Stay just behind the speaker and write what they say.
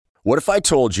What if I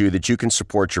told you that you can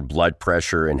support your blood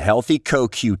pressure and healthy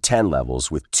CoQ10 levels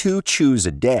with 2 chews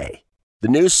a day? The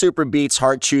new Super Beats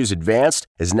Heart Chews Advanced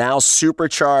is now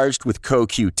supercharged with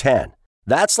CoQ10.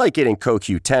 That's like getting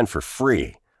CoQ10 for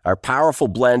free. Our powerful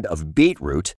blend of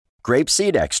beetroot,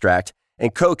 grapeseed extract,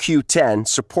 and CoQ10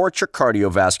 supports your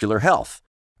cardiovascular health.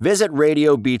 Visit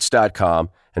radiobeats.com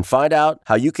and find out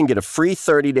how you can get a free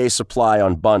 30-day supply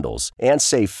on bundles and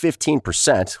save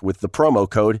 15% with the promo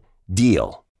code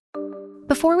DEAL.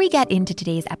 Before we get into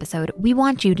today's episode, we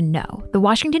want you to know The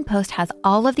Washington Post has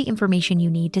all of the information you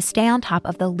need to stay on top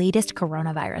of the latest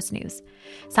coronavirus news.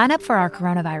 Sign up for our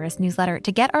coronavirus newsletter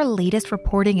to get our latest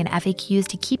reporting and FAQs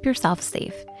to keep yourself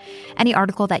safe. Any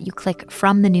article that you click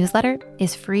from the newsletter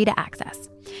is free to access.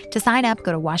 To sign up,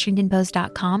 go to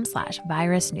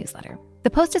washingtonpost.com/virus newsletter. The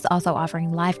Post is also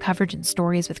offering live coverage and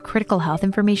stories with critical health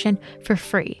information for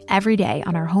free every day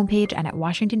on our homepage and at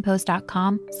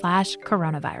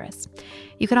washingtonpost.com/coronavirus.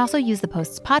 You can also use the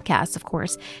Post's podcasts, of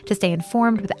course, to stay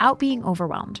informed without being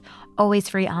overwhelmed. Always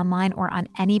free online or on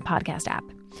any podcast app.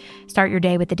 Start your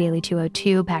day with the Daily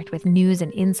 202, packed with news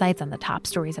and insights on the top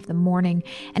stories of the morning,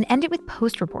 and end it with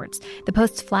Post Reports, the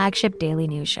Post's flagship daily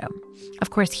news show. Of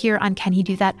course, here on Can He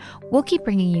Do That, we'll keep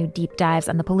bringing you deep dives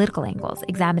on the political angles,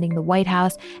 examining the White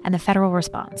House and the federal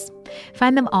response.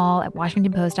 Find them all at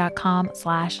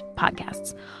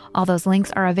washingtonpost.com/podcasts. All those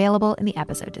links are available in the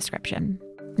episode description.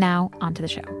 Now, on to the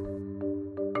show.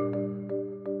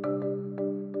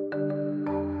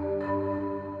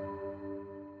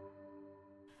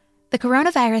 The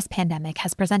coronavirus pandemic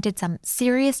has presented some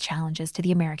serious challenges to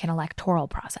the American electoral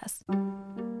process.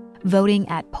 Voting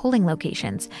at polling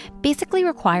locations basically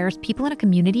requires people in a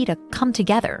community to come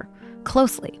together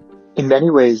closely. In many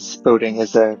ways, voting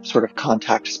is a sort of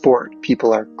contact sport.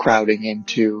 People are crowding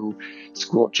into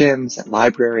school gyms and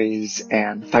libraries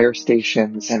and fire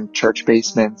stations and church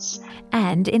basements.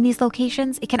 And in these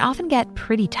locations, it can often get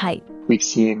pretty tight. We've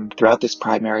seen throughout this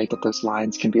primary that those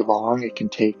lines can be long. It can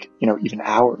take, even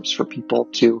hours for people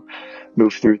to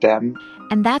move through them.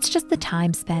 And that's just the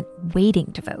time spent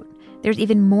waiting to vote. There's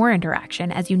even more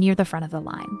interaction as you near the front of the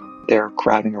line. They're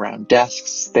crowding around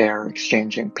desks. They're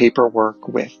exchanging paperwork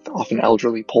with often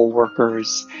elderly poll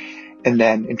workers. And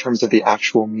then in terms of the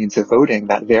actual means of voting,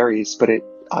 that varies, but it,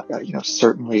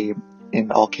 certainly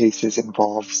in all cases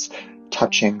involves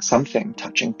touching something,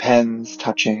 touching pens,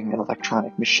 touching an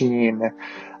electronic machine,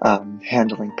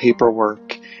 handling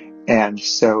paperwork. And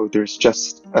so there's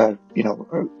just a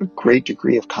great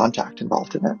degree of contact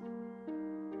involved in it.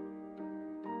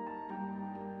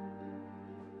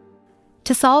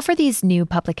 To solve for these new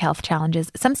public health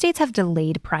challenges, some states have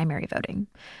delayed primary voting.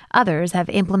 Others have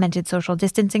implemented social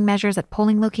distancing measures at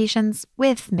polling locations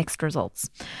with mixed results.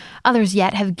 Others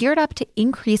yet have geared up to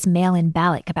increase mail-in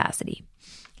ballot capacity.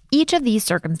 Each of these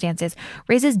circumstances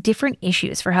raises different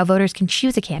issues for how voters can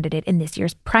choose a candidate in this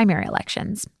year's primary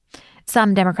elections.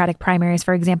 Some Democratic primaries,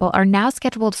 for example, are now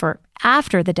scheduled for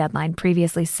after the deadline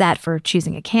previously set for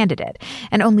choosing a candidate,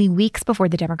 and only weeks before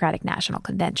the Democratic National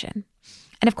Convention.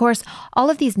 And of course, all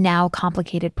of these now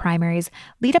complicated primaries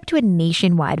lead up to a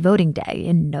nationwide voting day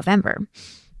in November.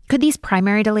 Could these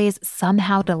primary delays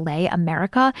somehow delay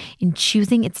America in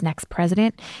choosing its next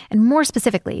president? And more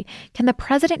specifically, can the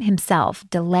president himself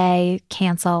delay,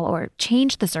 cancel, or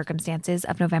change the circumstances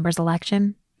of November's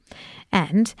election?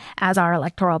 And as our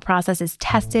electoral process is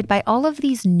tested by all of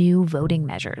these new voting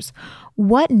measures,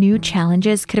 what new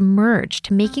challenges could emerge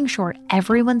to making sure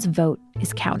everyone's vote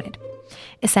is counted?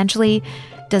 Essentially,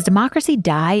 does democracy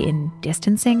die in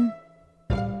distancing?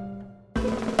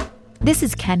 This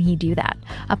is Can He Do That?,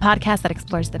 a podcast that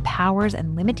explores the powers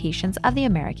and limitations of the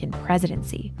American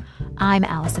presidency. I'm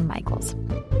Allison Michaels.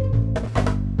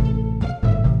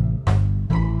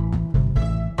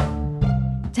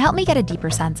 To help me get a deeper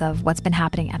sense of what's been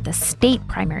happening at the state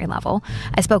primary level,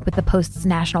 I spoke with the Post's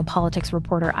national politics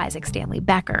reporter Isaac Stanley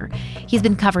Becker. He's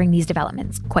been covering these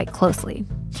developments quite closely.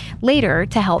 Later,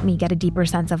 to help me get a deeper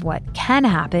sense of what can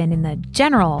happen in the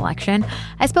general election,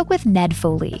 I spoke with Ned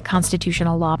Foley,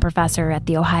 constitutional law professor at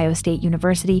The Ohio State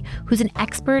University, who's an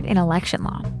expert in election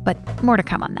law. But more to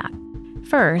come on that.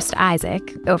 First,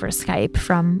 Isaac, over Skype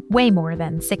from way more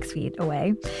than 6 feet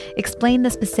away, explained the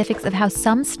specifics of how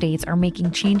some states are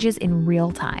making changes in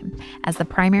real time as the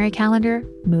primary calendar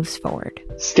moves forward.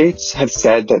 States have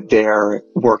said that they're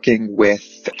working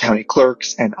with county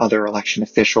clerks and other election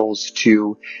officials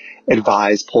to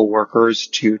advise poll workers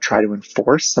to try to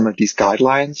enforce some of these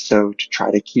guidelines, so to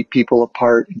try to keep people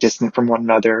apart and distant from one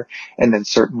another. And then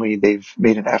certainly they've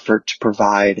made an effort to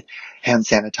provide hand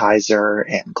sanitizer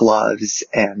and gloves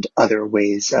and other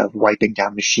ways of wiping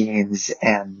down machines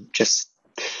and just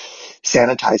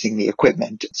sanitizing the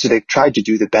equipment. So they've tried to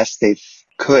do the best they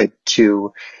could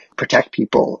to protect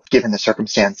people given the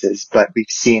circumstances, but we've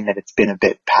seen that it's been a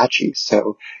bit patchy.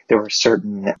 So there were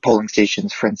certain polling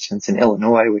stations, for instance, in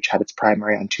Illinois, which had its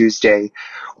primary on Tuesday,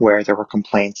 where there were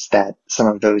complaints that some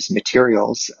of those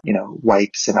materials,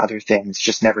 wipes and other things,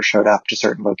 just never showed up to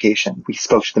certain locations. We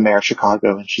spoke to the mayor of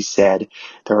Chicago, and she said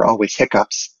there are always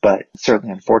hiccups, but it's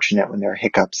certainly unfortunate when there are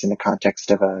hiccups in the context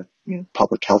of a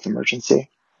public health emergency.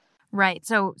 Right.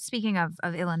 So speaking of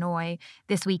Illinois,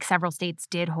 this week several states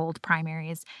did hold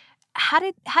primaries. How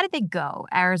did they go?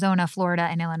 Arizona, Florida,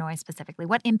 and Illinois specifically.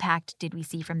 What impact did we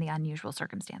see from the unusual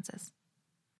circumstances?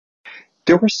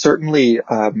 There were certainly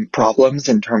problems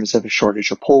in terms of a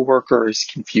shortage of poll workers,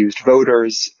 confused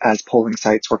voters as polling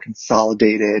sites were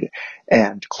consolidated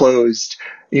and closed.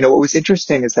 What was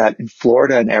interesting is that in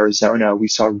Florida and Arizona, we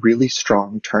saw really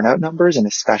strong turnout numbers, and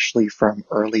especially from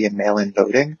early and mail-in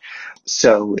voting.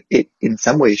 So it, in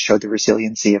some ways, showed the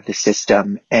resiliency of the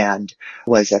system and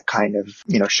was a kind of,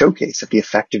 showcase of the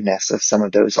effectiveness of some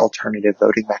of those alternative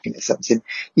voting mechanisms. And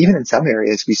even in some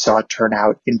areas, we saw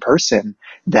turnout in person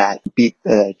that beat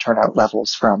the turnout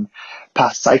levels from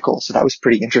past cycles. So that was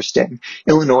pretty interesting.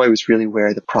 Illinois was really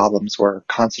where the problems were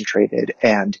concentrated.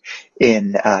 And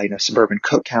in, suburban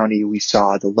Cook County, we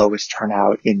saw the lowest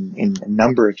turnout in a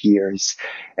number of years.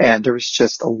 And there was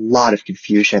just a lot of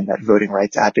confusion that voting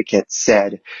rights advocates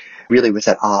said really was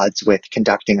at odds with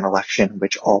conducting an election in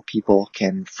which all people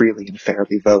can freely and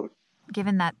fairly vote.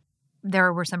 Given that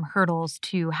there were some hurdles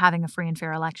to having a free and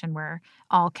fair election where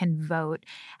all can vote,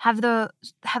 have the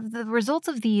results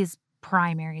of these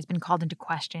primaries been called into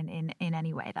question in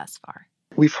any way thus far?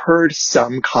 We've heard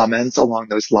some comments along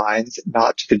those lines,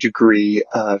 not to the degree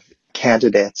of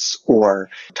candidates or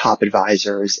top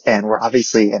advisors. And we're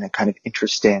obviously in a kind of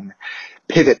interesting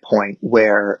pivot point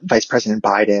where Vice President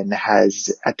Biden has,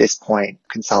 at this point,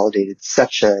 consolidated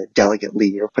such a delegate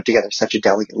lead or put together such a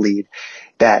delegate lead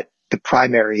that the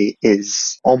primary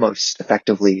is almost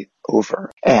effectively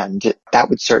over. And that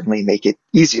would certainly make it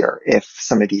easier if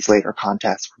some of these later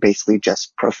contests were basically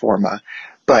just pro forma.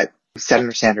 But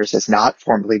Senator Sanders has not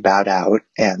formally bowed out,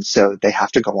 and so they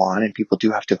have to go on, and people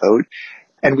do have to vote.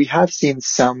 And we have seen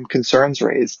some concerns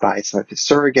raised by some of his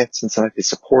surrogates and some of his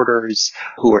supporters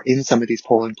who are in some of these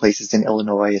polling places in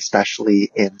Illinois,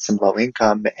 especially in some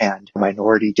low-income and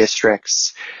minority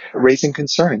districts, raising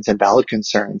concerns and valid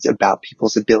concerns about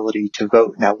people's ability to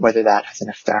vote. Now, whether that has an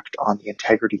effect on the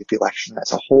integrity of the election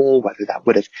as a whole, whether that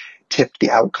would have tipped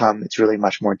the outcome, it's really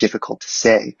much more difficult to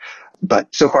say. But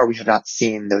so far, we have not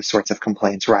seen those sorts of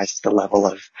complaints rise to the level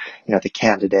of, the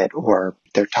candidate or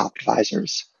their top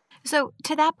advisors. So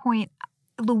to that point,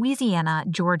 Louisiana,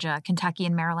 Georgia, Kentucky,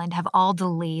 and Maryland have all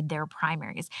delayed their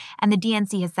primaries. And the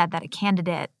DNC has said that a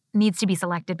candidate needs to be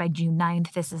selected by June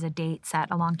 9th. This is a date set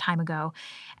a long time ago.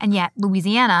 And yet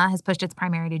Louisiana has pushed its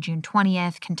primary to June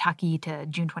 20th, Kentucky to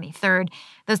June 23rd.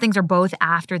 Those things are both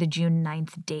after the June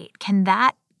 9th date. Can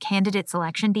that candidate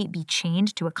selection date be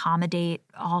changed to accommodate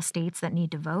all states that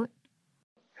need to vote?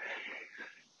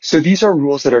 So these are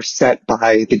rules that are set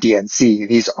by the DNC.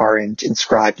 These aren't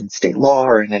inscribed in state law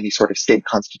or in any sort of state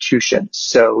constitution.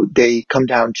 So they come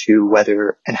down to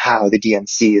whether and how the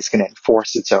DNC is going to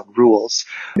enforce its own rules.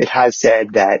 It has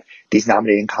said that these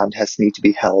nominating contests need to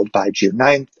be held by June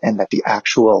 9th and that the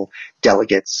actual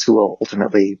delegates who will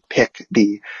ultimately pick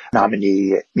the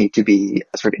nominee need to be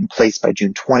sort of in place by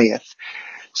June 20th.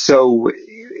 So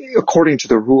according to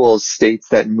the rules, states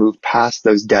that move past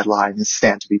those deadlines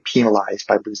stand to be penalized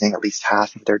by losing at least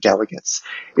half of their delegates.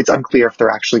 It's unclear if they're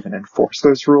actually going to enforce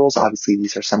those rules. Obviously,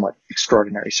 these are somewhat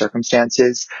extraordinary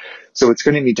circumstances. So what's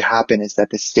going to need to happen is that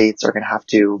the states are going to have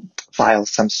to file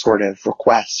some sort of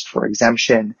request for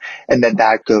exemption, and then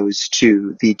that goes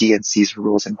to the DNC's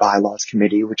Rules and Bylaws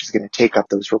Committee, which is going to take up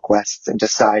those requests and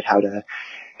decide how to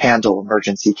handle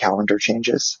emergency calendar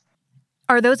changes.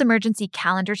 Are those emergency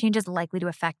calendar changes likely to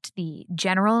affect the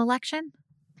general election?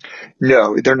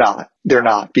 No, they're not. They're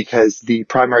not, because the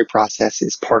primary process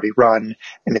is party run,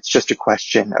 and it's just a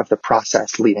question of the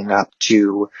process leading up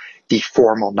to the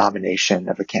formal nomination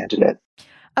of a candidate.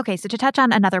 Okay, so to touch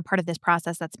on another part of this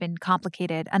process that's been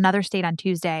complicated, another state on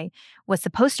Tuesday was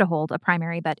supposed to hold a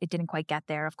primary, but it didn't quite get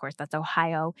there. Of course, that's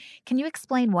Ohio. Can you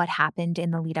explain what happened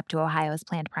in the lead up to Ohio's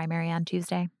planned primary on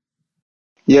Tuesday?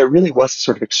 Yeah, it really was a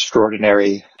sort of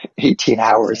extraordinary 18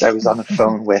 hours. I was on the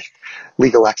phone with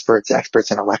legal experts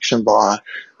in election law,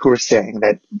 who were saying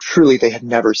that truly they had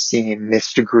never seen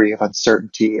this degree of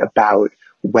uncertainty about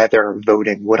whether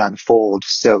voting would unfold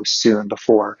so soon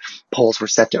before polls were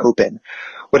set to open.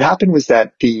 What happened was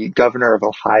that the governor of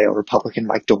Ohio, Republican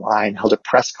Mike DeWine, held a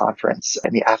press conference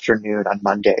in the afternoon on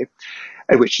Monday,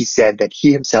 at which he said that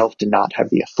he himself did not have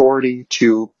the authority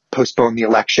to postpone the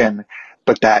election,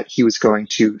 but that he was going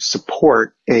to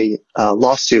support a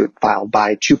lawsuit filed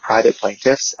by two private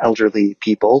plaintiffs, elderly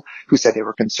people, who said they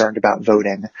were concerned about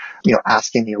voting,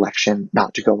 asking the election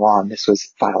not to go on. This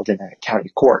was filed in a county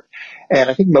court. And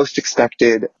I think most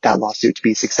expected that lawsuit to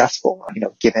be successful,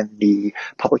 given the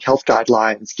public health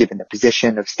guidelines, given the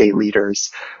position of state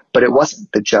leaders. But it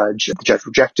wasn't. The judge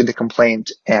rejected the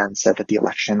complaint and said that the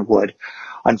election would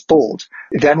unfold.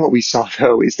 Then what we saw,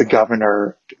 though, is the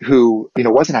governor who,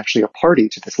 wasn't actually a party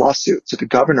to this lawsuit. So the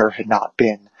governor had not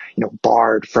been,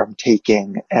 barred from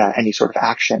taking any sort of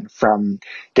action from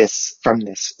this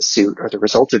suit or the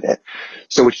result of it.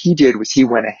 So what he did was he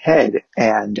went ahead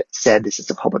and said this is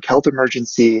a public health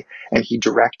emergency, and he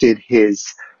directed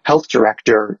his health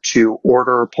director to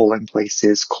order polling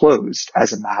places closed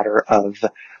as a matter of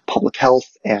public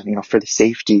health and, for the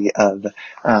safety of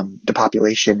the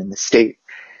population in the state.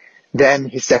 Then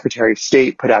his Secretary of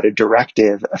State put out a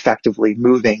directive effectively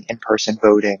moving in-person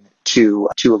voting to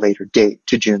a later date,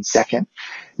 to June 2nd.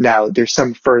 Now, there's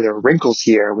some further wrinkles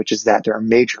here, which is that there are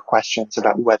major questions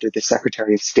about whether the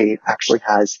Secretary of State actually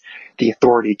has the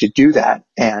authority to do that.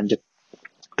 And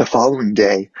the following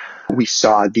day, we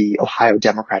saw the Ohio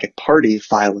Democratic Party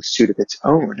file a suit of its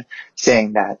own,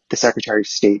 saying that the Secretary of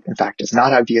State, in fact, does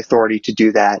not have the authority to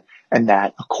do that, and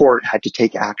that a court had to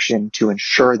take action to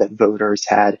ensure that voters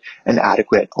had an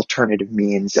adequate alternative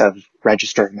means of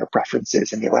registering their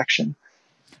preferences in the election.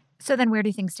 So then where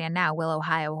do things stand now? Will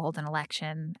Ohio hold an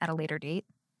election at a later date?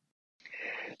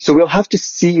 So we'll have to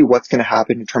see what's going to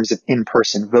happen in terms of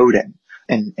in-person voting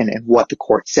and what the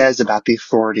court says about the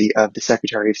authority of the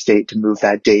Secretary of State to move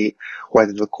that date,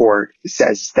 whether the court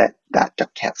says that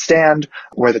can't stand,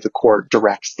 whether the court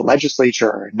directs the legislature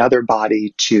or another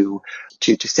body to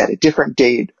set a different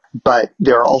date. But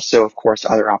there are also, of course,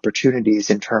 other opportunities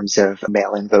in terms of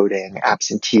mail-in voting,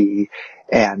 absentee,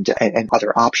 and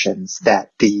other options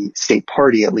that the state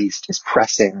party, at least, is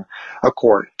pressing a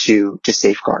court to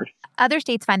safeguard. Other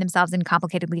states find themselves in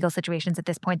complicated legal situations at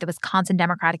this point. The Wisconsin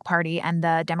Democratic Party and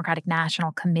the Democratic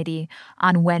National Committee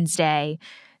on Wednesday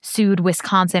sued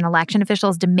Wisconsin election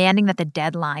officials, demanding that the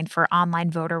deadline for online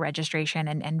voter registration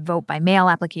and vote-by-mail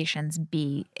applications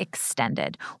be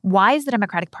extended. Why is the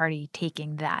Democratic Party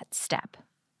taking that step?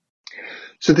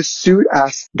 So the suit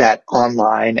asked that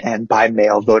online and by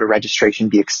mail voter registration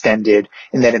be extended,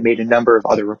 and then it made a number of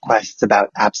other requests about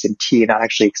absentee, not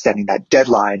actually extending that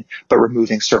deadline, but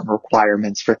removing certain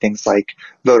requirements for things like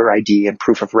voter ID and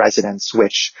proof of residence,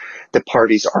 which the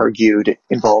parties argued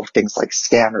involved things like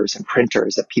scanners and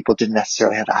printers that people didn't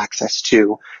necessarily have access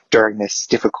to during this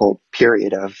difficult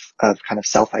period of kind of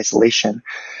self-isolation.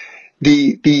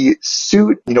 The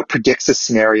suit, predicts a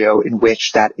scenario in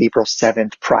which that April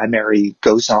 7th primary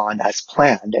goes on as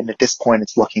planned. And at this point,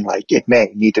 it's looking like it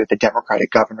may. Neither the Democratic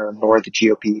governor nor the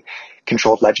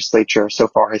GOP-controlled legislature so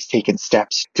far has taken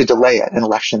steps to delay it. And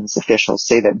elections officials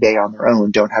say that they on their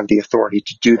own don't have the authority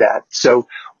to do that. So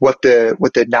what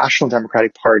the National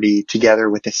Democratic Party, together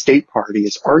with the state party,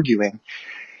 is arguing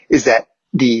is that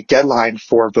the deadline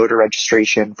for voter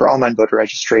registration, for online voter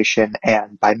registration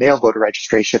and by mail voter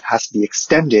registration has to be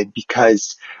extended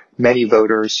because many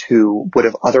voters who would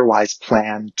have otherwise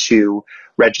planned to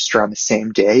register on the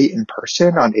same day in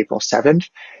person on April 7th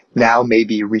now may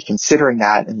be reconsidering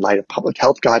that in light of public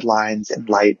health guidelines, in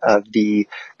light of the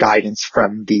guidance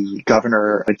from the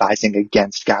governor advising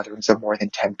against gatherings of more than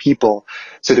 10 people.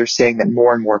 So they're saying that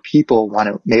more and more people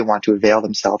may want to avail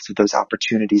themselves of those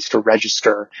opportunities to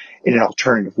register in an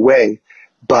alternative way.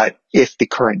 But if the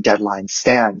current deadline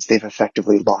stands, they've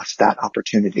effectively lost that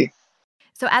opportunity.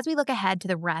 So as we look ahead to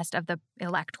the rest of the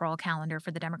electoral calendar for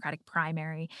the Democratic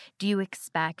primary, do you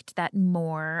expect that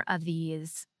more of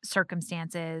these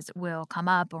circumstances will come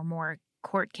up or more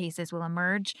court cases will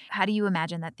emerge? How do you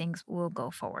imagine that things will go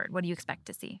forward? What do you expect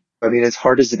to see? I mean, as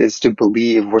hard as it is to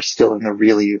believe, we're still in the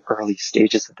really early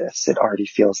stages of this. It already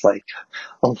feels like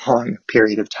a long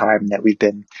period of time that we've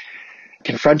been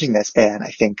confronting this. And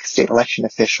I think state election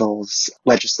officials,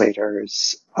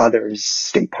 legislators, others,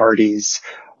 state parties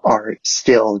are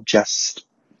still just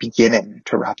beginning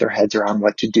to wrap their heads around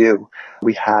what to do.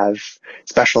 We have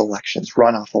special elections,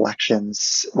 runoff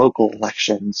elections, local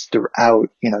elections throughout,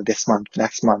 this month,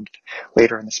 next month,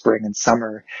 later in the spring and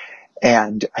summer.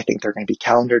 And I think there are going to be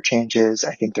calendar changes.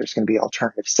 I think there's going to be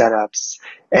alternative setups.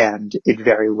 And it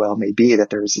very well may be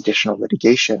that there is additional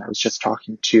litigation. I was just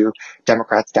talking to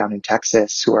Democrats down in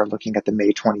Texas who are looking at the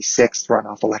May 26th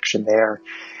runoff election there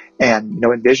and,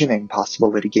 envisioning possible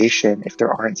litigation if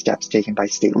there aren't steps taken by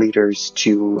state leaders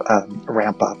to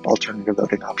ramp up alternative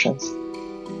voting options.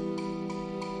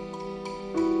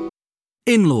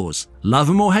 In-laws, love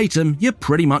them or hate them, you're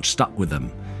pretty much stuck with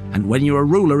them. And when you're a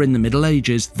ruler in the Middle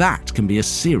Ages, that can be a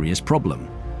serious problem.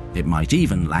 It might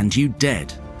even land you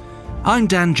dead. I'm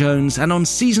Dan Jones, and on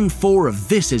Season 4 of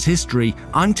This Is History,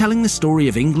 I'm telling the story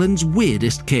of England's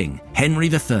weirdest king, Henry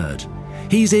III.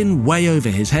 He's in way over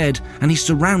his head, and he's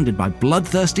surrounded by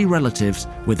bloodthirsty relatives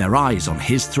with their eyes on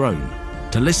his throne.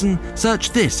 To listen,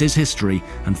 search This Is History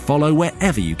and follow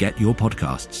wherever you get your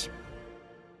podcasts.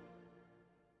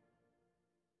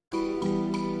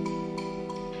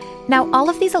 Now, all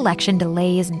of these election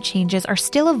delays and changes are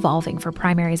still evolving for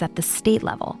primaries at the state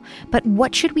level. But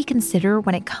what should we consider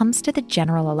when it comes to the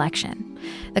general election?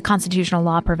 The constitutional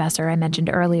law professor I mentioned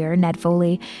earlier, Ned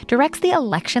Foley, directs the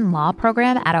election law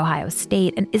program at Ohio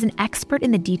State and is an expert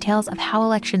in the details of how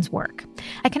elections work.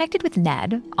 I connected with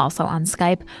Ned, also on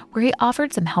Skype, where he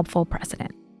offered some helpful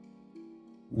precedent.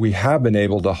 We have been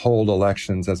able to hold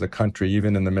elections as a country,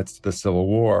 even in the midst of the Civil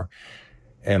War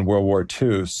and World War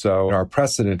II. So our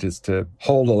precedent is to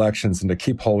hold elections and to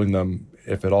keep holding them,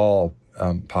 if at all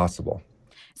possible.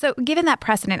 So given that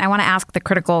precedent, I want to ask the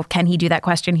critical, can he do that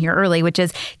question here early, which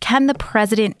is, can the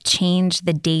president change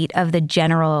the date of the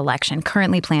general election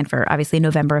currently planned for, obviously,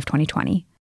 November of 2020?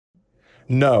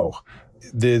 No.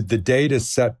 The date is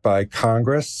set by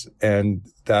Congress, and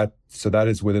that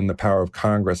is within the power of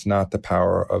Congress, not the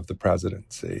power of the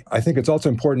presidency. I think it's also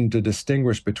important to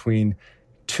distinguish between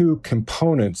two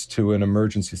components to an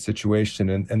emergency situation,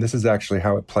 and this is actually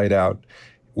how it played out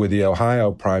with the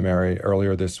Ohio primary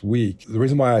earlier this week. The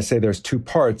reason why I say there's two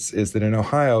parts is that in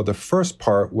Ohio, the first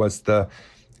part was the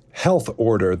health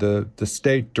order. The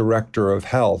state director of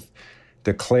health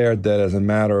declared that as a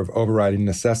matter of overriding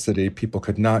necessity, people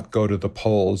could not go to the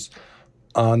polls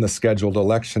on the scheduled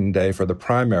election day for the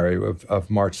primary of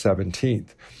March 17th.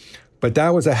 But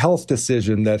that was a health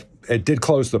decision that it did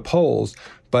close the polls,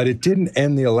 but it didn't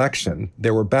end the election.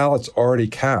 There were ballots already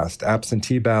cast,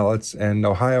 absentee ballots, and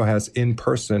Ohio has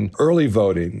in-person early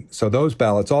voting. So those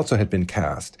ballots also had been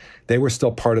cast. They were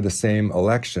still part of the same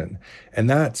election. And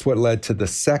that's what led to the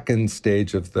second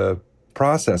stage of the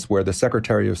process, where the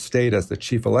Secretary of State, as the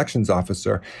chief elections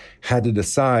officer, had to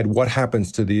decide what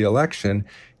happens to the election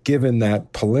given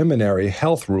that preliminary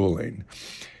health ruling.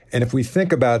 And if we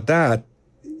think about that,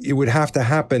 it would have to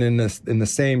happen in the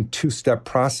same two-step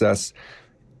process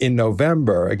in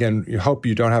November. Again, you hope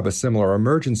you don't have a similar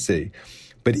emergency.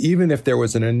 But even if there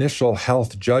was an initial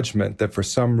health judgment that for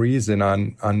some reason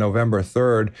on November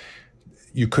 3rd,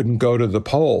 you couldn't go to the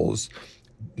polls,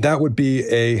 that would be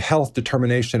a health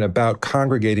determination about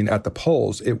congregating at the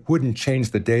polls. It wouldn't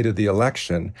change the date of the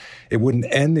election. It wouldn't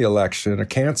end the election or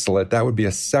cancel it. That would be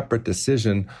a separate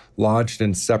decision lodged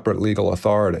in separate legal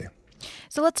authority.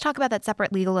 So let's talk about that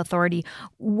separate legal authority.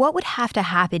 What would have to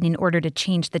happen in order to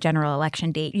change the general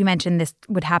election date? You mentioned this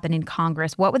would happen in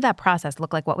Congress. What would that process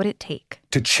look like? What would it take?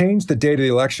 To change the date of the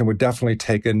election would definitely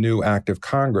take a new act of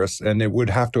Congress, and it would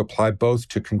have to apply both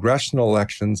to congressional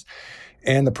elections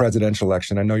and the presidential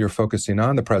election. I know you're focusing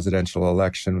on the presidential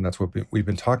election, and that's what we've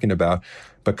been talking about,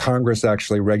 but Congress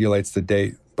actually regulates the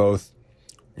date both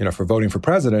for voting for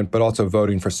president, but also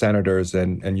voting for senators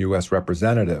and U.S.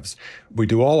 representatives. We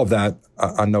do all of that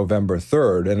on November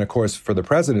 3rd. And of course, for the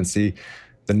presidency,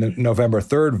 the November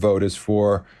 3rd vote is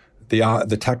for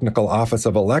the technical office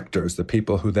of electors, the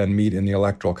people who then meet in the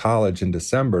Electoral College in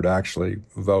December to actually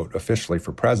vote officially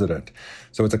for president.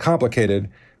 So it's a complicated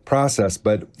process,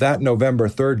 but that November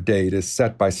 3rd date is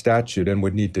set by statute and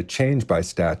would need to change by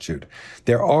statute.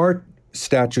 There are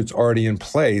statutes already in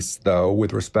place, though,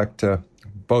 with respect to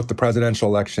both the presidential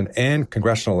election and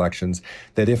congressional elections,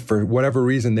 that if for whatever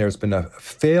reason there's been a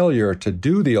failure to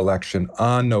do the election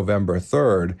on November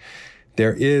 3rd,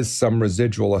 there is some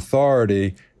residual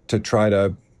authority to try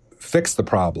to fix the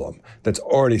problem that's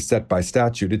already set by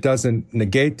statute. It doesn't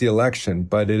negate the election,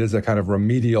 but it is a kind of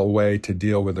remedial way to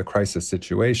deal with a crisis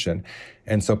situation.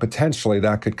 And so potentially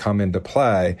that could come into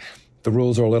play. The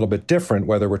rules are a little bit different,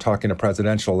 whether we're talking a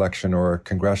presidential election or a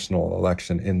congressional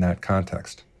election in that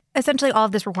context. Essentially, all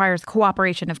of this requires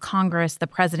cooperation of Congress, the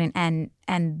president, and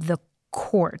the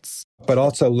courts. But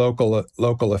also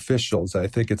local officials. I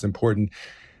think it's important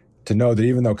to know that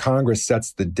even though Congress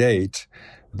sets the date,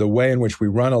 The way in which we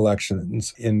run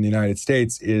elections in the United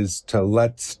States is to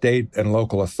let state and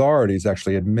local authorities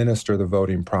actually administer the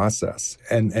voting process.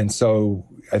 And so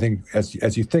I think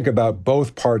as you think about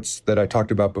both parts that I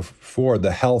talked about before,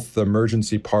 the health, the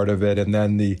emergency part of it, and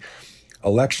then the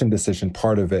election decision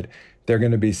part of it, they're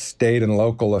going to be state and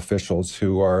local officials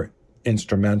who are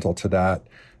instrumental to that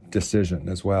decision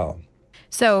as well.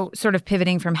 So sort of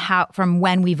pivoting from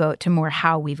when we vote to more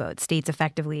how we vote, states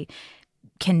effectively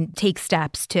can take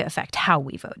steps to affect how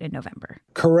we vote in November.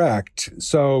 Correct.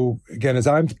 So again, as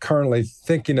I'm currently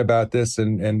thinking about this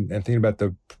and thinking about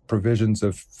the provisions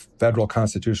of federal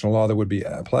constitutional law that would be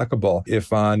applicable,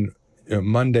 if on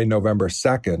Monday, November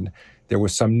 2nd, there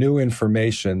was some new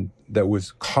information that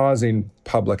was causing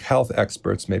public health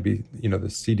experts, maybe, the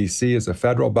CDC as a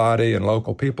federal body and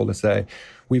local people, to say,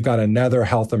 we've got another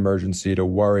health emergency to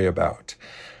worry about.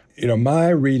 My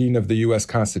reading of the U.S.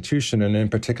 Constitution, and in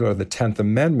particular the 10th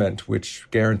Amendment, which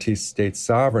guarantees state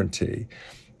sovereignty,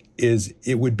 is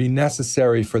it would be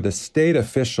necessary for the state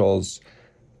officials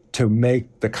to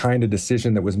make the kind of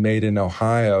decision that was made in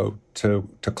Ohio to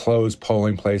close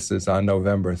polling places on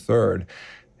November 3rd.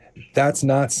 That's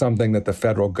not something that the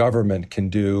federal government can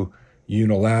do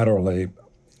unilaterally.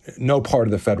 No part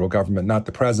of the federal government, not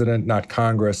the president, not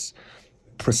Congress,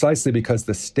 precisely because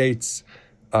the states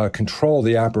control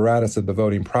the apparatus of the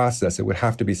voting process. It would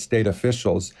have to be state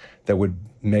officials that would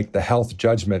make the health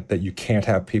judgment that you can't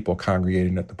have people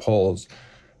congregating at the polls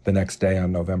the next day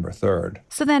on November 3rd.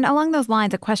 So then along those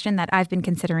lines, a question that I've been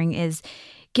considering is,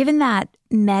 given that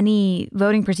many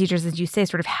voting procedures, as you say,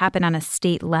 sort of happen on a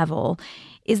state level,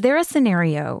 is there a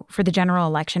scenario for the general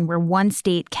election where one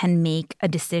state can make a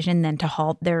decision then to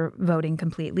halt their voting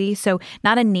completely? So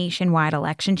not a nationwide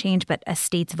election change, but a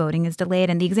state's voting is delayed.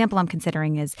 And the example I'm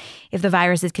considering is if the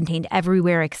virus is contained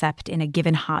everywhere except in a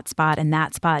given hotspot and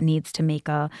that spot needs to make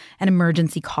an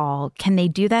emergency call, can they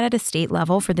do that at a state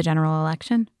level for the general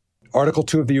election? Article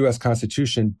 2 of the U.S.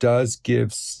 Constitution does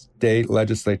give state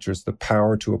legislatures the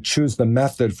power to choose the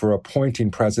method for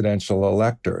appointing presidential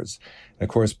electors. And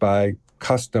of course, by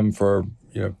custom for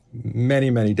many,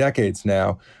 many decades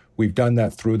now, we've done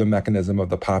that through the mechanism of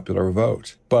the popular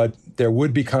vote. But there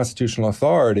would be constitutional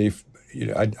authority.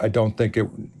 I don't think it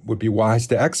would be wise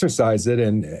to exercise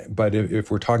it. But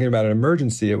if we're talking about an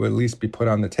emergency, it would at least be put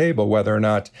on the table whether or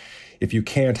not, if you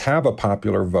can't have a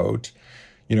popular vote,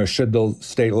 should the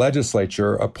state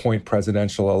legislature appoint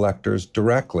presidential electors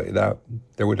directly? That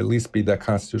there would at least be that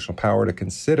constitutional power to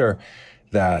consider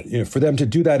that. For them to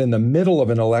do that in the middle of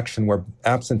an election where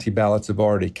absentee ballots have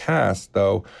already cast,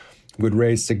 though, would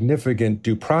raise significant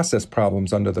due process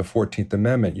problems under the 14th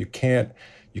Amendment. You can't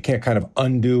kind of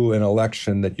undo an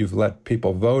election that you've let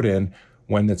people vote in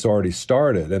when it's already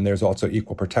started. And there's also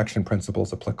equal protection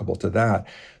principles applicable to that.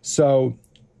 So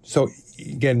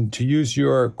again, to use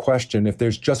your question, if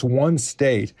there's just one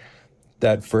state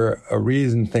that for a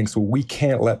reason thinks, well, we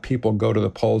can't let people go to the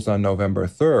polls on November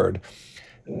 3rd,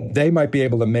 they might be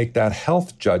able to make that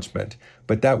health judgment,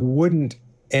 but that wouldn't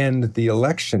end the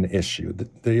election issue.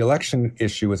 The election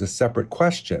issue is a separate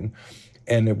question,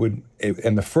 and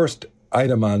the first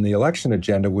item on the election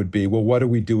agenda would be, well, what do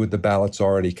we do with the ballots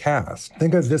already cast?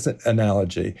 Think of this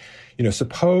analogy.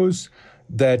 Suppose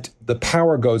that the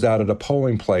power goes out at a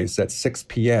polling place at 6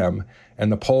 p.m.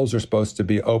 and the polls are supposed to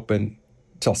be open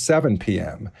till 7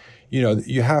 p.m.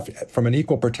 You have, from an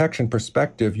equal protection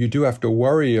perspective, you do have to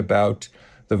worry about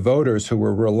the voters who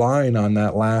were relying on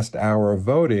that last hour of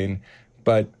voting,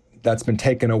 but that's been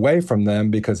taken away from them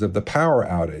because of the power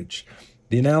outage.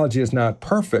 The analogy is not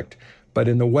perfect, but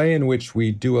in the way in which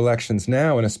we do elections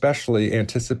now, and especially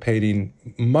anticipating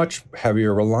much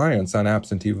heavier reliance on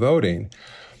absentee voting,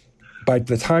 by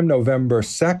the time November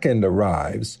 2nd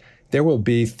arrives, there will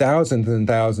be thousands and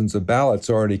thousands of ballots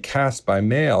already cast by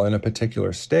mail in a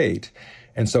particular state.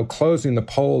 And so closing the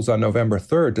polls on November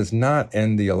 3rd does not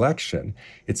end the election.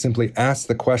 It simply asks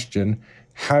the question,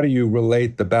 how do you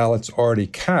relate the ballots already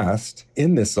cast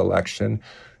in this election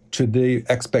to the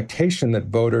expectation that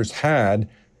voters had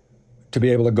to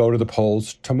be able to go to the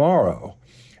polls tomorrow?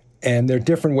 And there are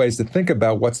different ways to think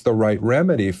about what's the right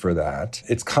remedy for that.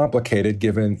 It's complicated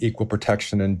given equal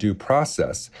protection and due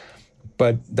process.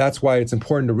 But that's why it's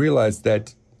important to realize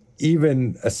that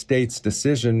even a state's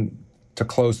decision to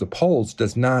close the polls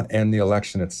does not end the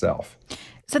election itself.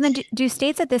 So then do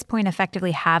states at this point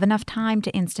effectively have enough time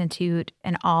to institute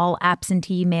an all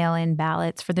absentee mail-in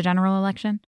ballots for the general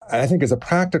election? I think as a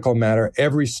practical matter,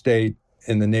 every state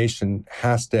in the nation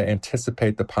has to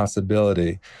anticipate the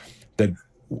possibility that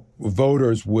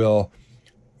voters will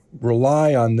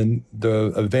rely on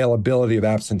the availability of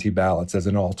absentee ballots as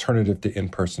an alternative to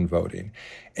in-person voting.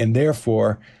 And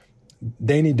therefore,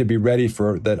 they need to be ready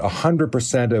for that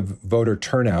 100% of voter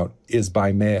turnout is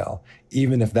by mail,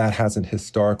 even if that hasn't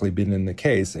historically been in the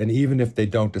case. And even if they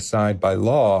don't decide by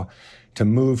law to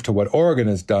move to what Oregon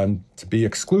has done to be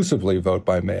exclusively vote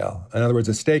by mail. In other words,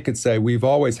 a state could say, we've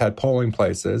always had polling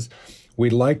places.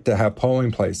 We'd like to have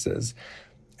polling places.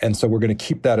 And so we're going to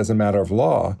keep that as a matter of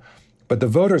law. But the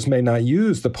voters may not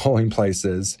use the polling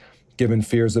places given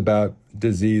fears about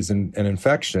disease and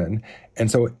infection. And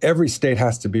so every state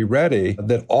has to be ready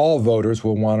that all voters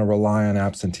will want to rely on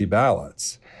absentee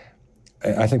ballots.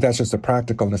 I think that's just a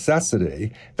practical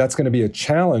necessity. That's going to be a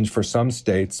challenge for some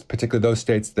states, particularly those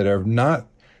states that are not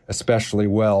especially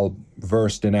well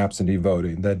versed in absentee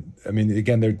voting.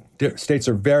 Again, states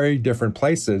are very different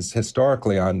places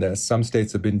historically on this. Some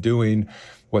states have been doing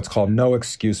what's called no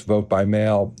excuse vote by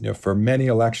mail, for many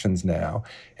elections now,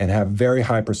 and have very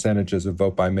high percentages of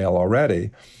vote by mail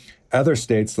already. Other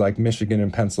states like Michigan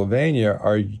and Pennsylvania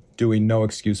are doing no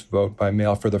excuse vote by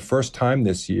mail for the first time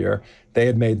this year. They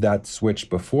had made that switch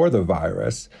before the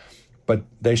virus, but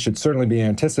they should certainly be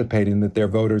anticipating that their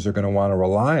voters are going to want to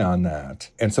rely on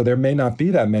that. And so there may not be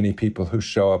that many people who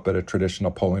show up at a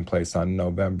traditional polling place on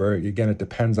November. Again, it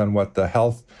depends on what the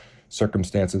health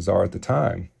circumstances are at the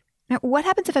time. Now, what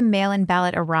happens if a mail-in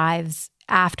ballot arrives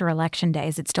after Election Day?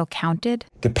 Is it still counted?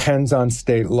 Depends on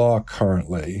state law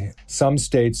currently. Some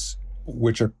states,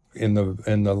 which are in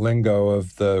the lingo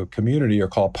of the community, are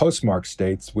called postmark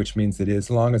states, which means that as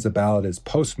long as a ballot is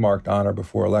postmarked on or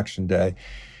before Election Day,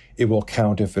 it will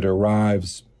count if it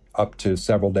arrives up to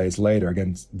several days later.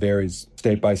 Again, it varies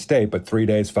state by state, but 3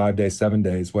 days, 5 days, 7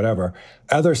 days, whatever.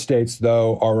 Other states,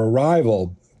 though, are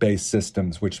arrival-based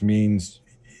systems, which means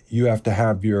you have to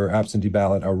have your absentee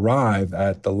ballot arrive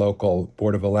at the local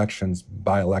Board of Elections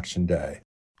by Election Day.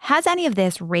 Has any of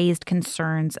this raised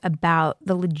concerns about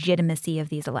the legitimacy of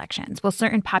these elections? Will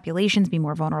certain populations be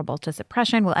more vulnerable to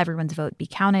suppression? Will everyone's vote be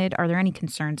counted? Are there any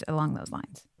concerns along those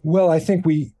lines? Well, I think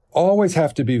we always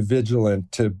have to be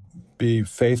vigilant to be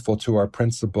faithful to our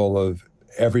principle of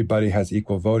everybody has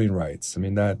equal voting rights.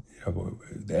 And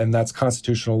that's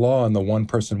constitutional law and the one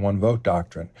person, one vote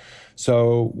doctrine.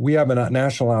 So we have a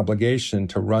national obligation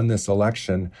to run this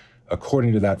election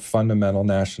according to that fundamental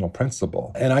national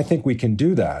principle. And I think we can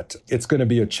do that. It's going to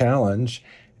be a challenge.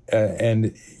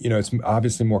 And it's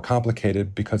obviously more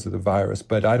complicated because of the virus.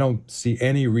 But I don't see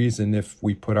any reason, if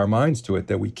we put our minds to it,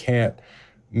 that we can't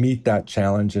meet that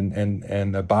challenge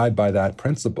and abide by that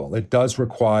principle. It does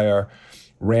require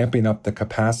ramping up the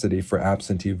capacity for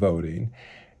absentee voting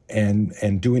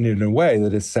and doing it in a way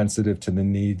that is sensitive to the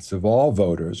needs of all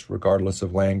voters, regardless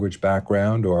of language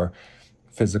background or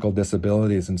physical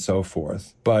disabilities and so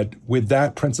forth. But with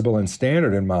that principle and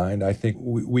standard in mind, I think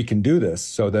we can do this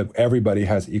so that everybody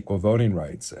has equal voting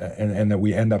rights and that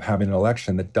we end up having an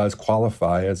election that does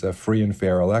qualify as a free and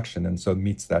fair election and so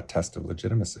meets that test of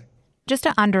legitimacy. Just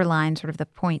to underline sort of the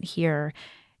point here,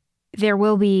 there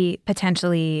will be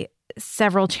potentially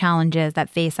several challenges that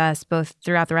face us both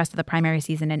throughout the rest of the primary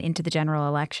season and into the general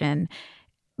election.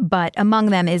 But among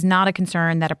them is not a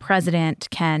concern that a president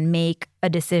can make a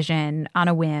decision on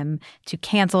a whim to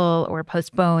cancel or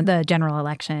postpone the general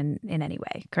election in any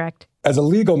way, correct? As a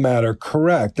legal matter,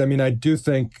 correct. I mean, I do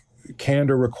think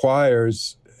candor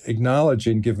requires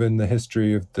acknowledging, given the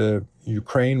history of the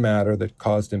Ukraine matter that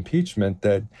caused impeachment,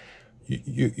 that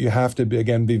you have to,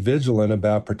 be vigilant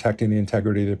about protecting the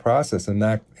integrity of the process. And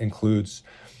that includes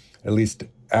at least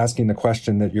asking the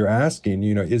question that you're asking,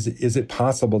 is it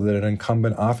possible that an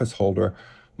incumbent office holder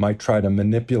might try to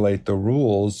manipulate the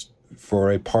rules for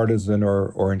a partisan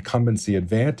or incumbency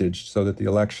advantage so that the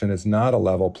election is not a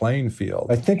level playing field?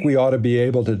 I think we ought to be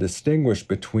able to distinguish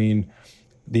between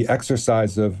the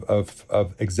exercise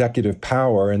of executive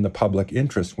power in the public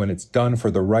interest when it's done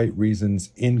for the right reasons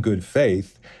in good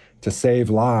faith to save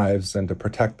lives and to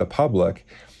protect the public,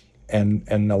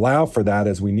 and allow for that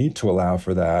as we need to allow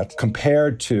for that,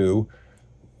 compared to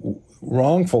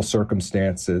wrongful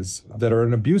circumstances that are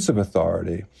an abuse of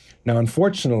authority. Now,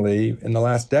 unfortunately, in the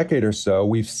last decade or so,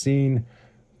 we've seen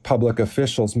public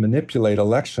officials manipulate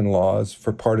election laws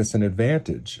for partisan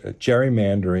advantage.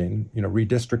 Gerrymandering,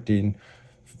 redistricting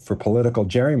for political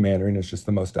gerrymandering is just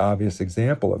the most obvious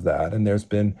example of that. And there's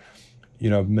been,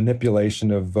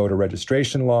 manipulation of voter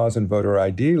registration laws and voter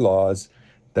ID laws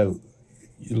that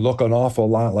look an awful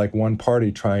lot like one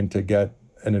party trying to get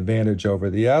an advantage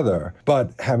over the other.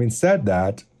 But having said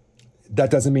that, that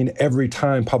doesn't mean every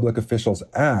time public officials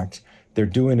act, they're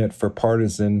doing it for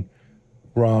partisan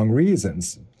wrong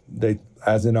reasons.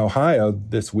 as in Ohio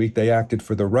this week, they acted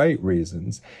for the right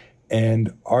reasons.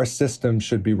 And our system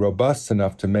should be robust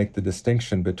enough to make the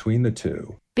distinction between the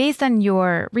two. Based on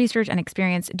your research and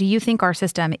experience, do you think our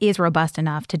system is robust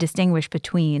enough to distinguish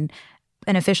between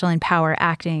an official in power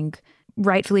acting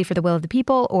rightfully for the will of the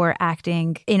people or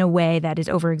acting in a way that is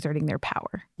overexerting their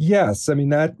power? Yes. I mean,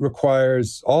 that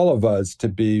requires all of us to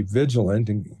be vigilant,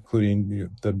 including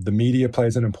the media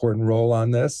plays an important role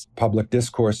on this. Public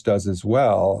discourse does as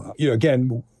well.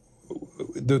 Again,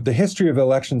 the history of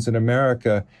elections in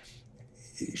America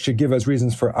should give us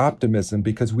reasons for optimism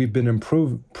because we've been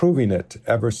proving it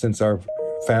ever since our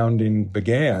founding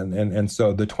began. And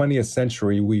so the 20th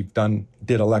century,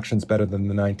 did elections better than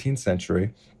the 19th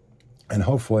century. And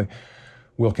hopefully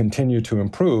we'll continue to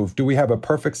improve. Do we have a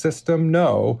perfect system?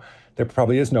 No, there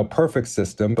probably is no perfect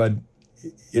system, but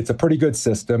it's a pretty good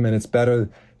system and it's better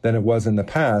than it was in the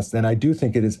past. And I do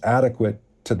think it is adequate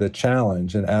to the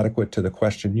challenge and adequate to the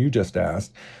question you just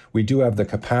asked. We do have the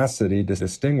capacity to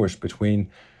distinguish between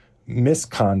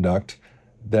misconduct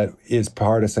that is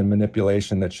partisan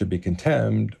manipulation that should be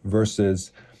condemned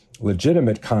versus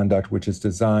legitimate conduct, which is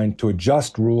designed to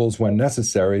adjust rules when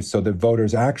necessary so that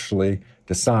voters actually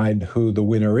decide who the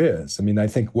winner is. I mean, I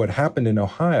think what happened in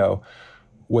Ohio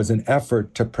was an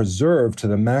effort to preserve to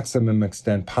the maximum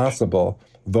extent possible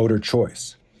voter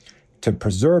choice, to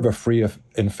preserve a free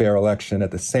and fair election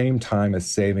at the same time as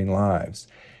saving lives.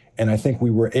 And I think we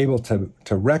were able to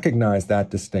recognize that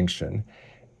distinction.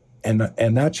 And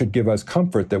that should give us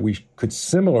comfort that we could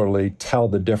similarly tell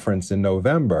the difference in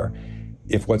November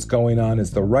if what's going on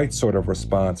is the right sort of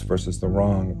response versus the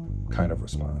wrong kind of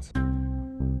response.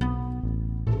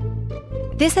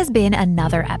 This has been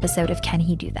another episode of Can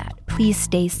He Do That? Please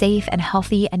stay safe and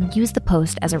healthy and use the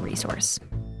Post as a resource.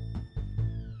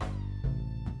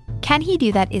 Can He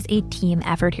Do That is a team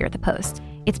effort here at the Post.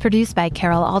 It's produced by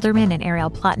Carol Alderman and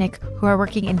Ariel Plotnick, who are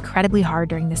working incredibly hard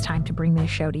during this time to bring this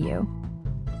show to you.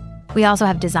 We also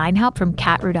have design help from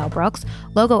Kat Rudell Brooks,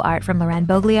 logo art from Loren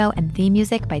Boglio, and theme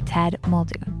music by Ted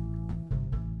Muldoon.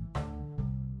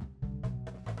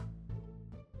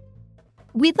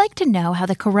 We'd like to know how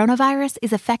the coronavirus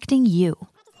is affecting you.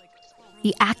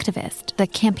 The activist, the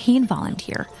campaign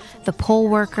volunteer, the poll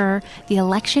worker, the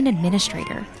election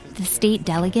administrator, the state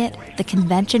delegate, the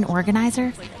convention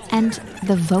organizer, and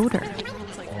the voter.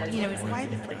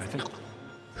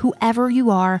 Whoever you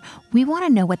are, we want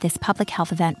to know what this public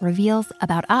health event reveals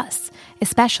about us,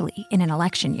 especially in an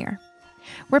election year.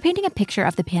 We're painting a picture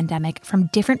of the pandemic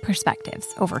from different perspectives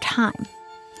over time.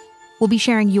 We'll be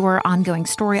sharing your ongoing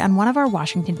story on one of our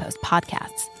Washington Post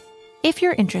podcasts. If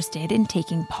you're interested in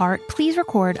taking part, please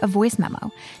record a voice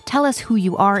memo. Tell us who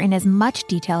you are in as much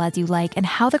detail as you like and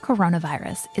how the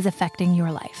coronavirus is affecting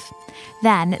your life.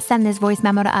 Then send this voice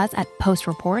memo to us at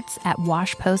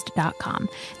postreports@washpost.com.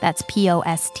 That's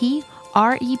POSTREPORTS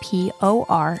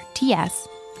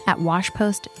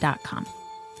 @washpost.com.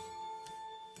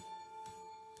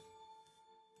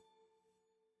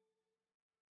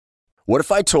 What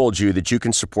if I told you that you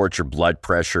can support your blood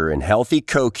pressure and healthy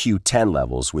CoQ10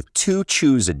 levels with 2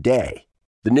 chews a day?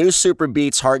 The new Super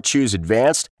Beats Heart Chews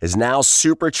Advanced is now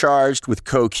supercharged with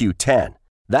CoQ10.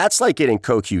 That's like getting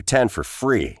CoQ10 for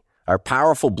free. Our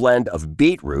powerful blend of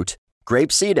beetroot,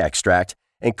 grapeseed extract,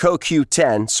 and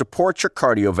CoQ10 supports your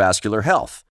cardiovascular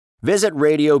health. Visit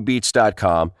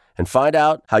radiobeats.com and find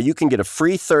out how you can get a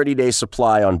free 30-day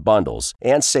supply on bundles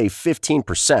and save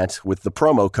 15% with the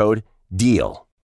promo code DEAL.